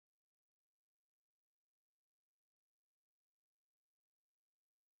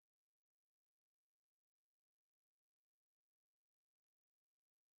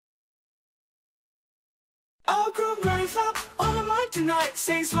Outgrown granny flop on the mic tonight.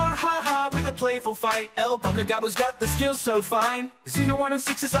 Saints Lord ha with a playful fight. El Bunker Gabbo's got the skills so fine. Xeno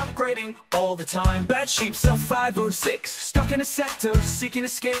 106 is upgrading all the time. Bad sheep sell 506, stuck in a sector, seeking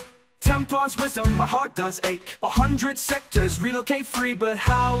escape. Templar's wisdom, my heart does ache. 100 sectors, relocate free, but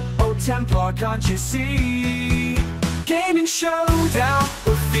how? Oh Templar, can't you see? Gaming showdown,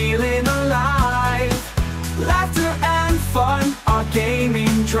 we're feeling alive. Laughter and fun, our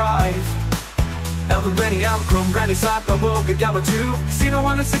gaming drive. Elven Granny, Outgrown Granny, Slap, Boga, Gabba 2. Xeno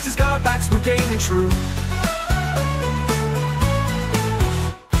 106 has got backs, we're gaming true.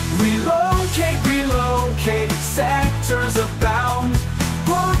 Relocate, relocate, sectors abound.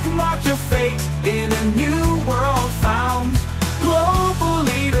 Bookmark your fate in a new world found. Global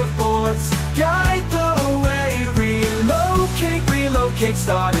leaderboards guide the way. Relocate, relocate,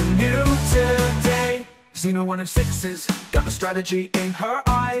 starting new today. Xeno 106's got the strategy in her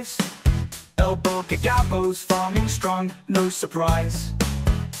eyes. Elbow Gabbo's farming strong, no surprise.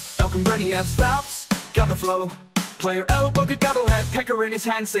 Elven Granny have slaps, got the flow. Player Elbow Gabbo had pecker in his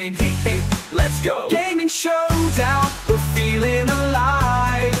hand saying, hey, hey, let's go. Gaming showdown, we're feeling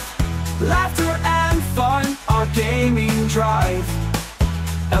alive. Laughter and fun, our gaming drive.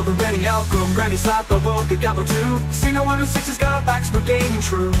 Elven Granny, Outgrown Granny, Slap, Elbow Gabbo 2. Xeno 106 has got backs, we're gaming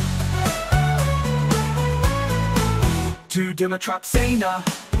true. To dim a trap, Xena.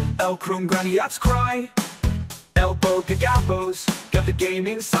 Outgrown Granny apps cry. Elbow Gabbo's got the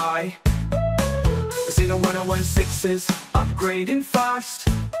gaming sigh. Xeno 106 is upgrading fast.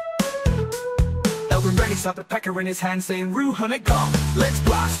 Elven Granny slapped a pecker in his hand saying, Roo Honeycomb, let's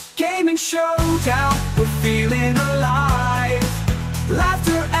blast. Gaming showdown, we're feeling alive.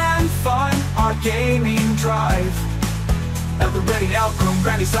 Laughter and fun, our gaming drive. Elven Granny, Outgrown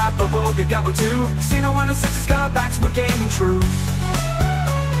Granny, Slap, Boga, Gabbo 2. Xeno 106 has got backs, we're gaming true.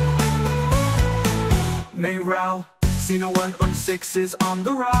 Main row, Xeno 106 is on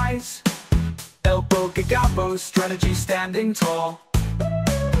the rise. Elbow Gabbo's strategy standing tall.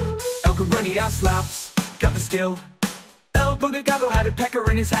 Elven Granny out slaps, got the skill. Elbow Gabbo had a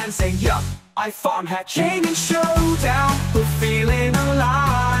pecker in his hand saying, yup, I farm hatch. Gaming showdown, we're feeling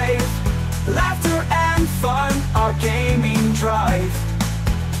alive. Laughter and fun, our gaming drive.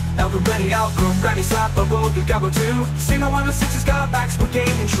 Elven Granny, Outgrown Granny, Slap, Boga, Gabbo 2. Xeno 106 has got backs, we're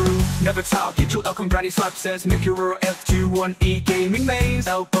gaming true. Never talk, get your Elven Granny Slap says, Mikuro F21E gaming maze.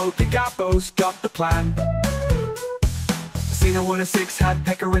 Elbow Gabbo's got the plan. Xeno 106 had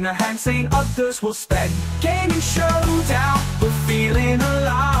pecker in her hand saying others will spend. Gaming showdown, we're feeling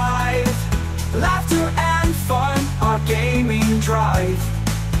alive. Laughter and fun, our gaming drive.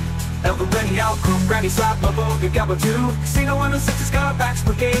 Elven Granny, Outgrown Granny, Slap, Boga, Gabbo 2. Xeno 106 has got backs,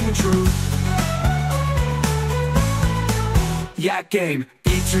 we're gaming true. Yeah, game,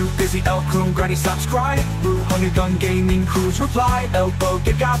 be too busy, Outgrown Granny slaps cry. Roo Honeygun gaming crews reply. Elbow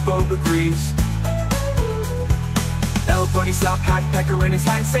Gabbo agrees. Elbow slap had pecker in his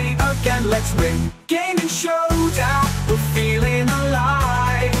hand saying again, let's win. Gaming showdown, we're feeling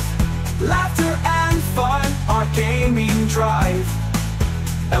alive. Laughter and fun, our gaming drive.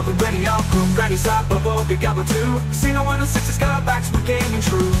 Elven Granny, Outgrown Granny, Slap, Boga, Gabbo 2. Xeno 106 has got backs, we're gaming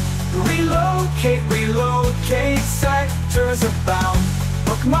true. Relocate, relocate, sectors abound.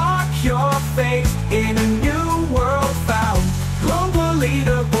 Bookmark your fate in a new world found. Global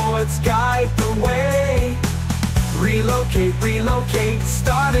leaderboards guide the way. Relocate, relocate,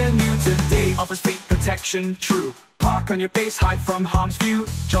 start anew today. Offers fate protection, true. Park on your base, hide from harm's view.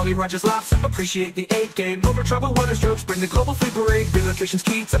 Jolly Rogers laughs, appreciate the aid game. Over troubled waters, jokes bring the global fleet parade. Relocation's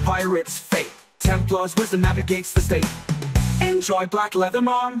key to pirates' fate. Templar's wisdom navigates the state. Enjoy black leather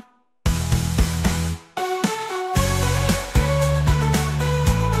mom,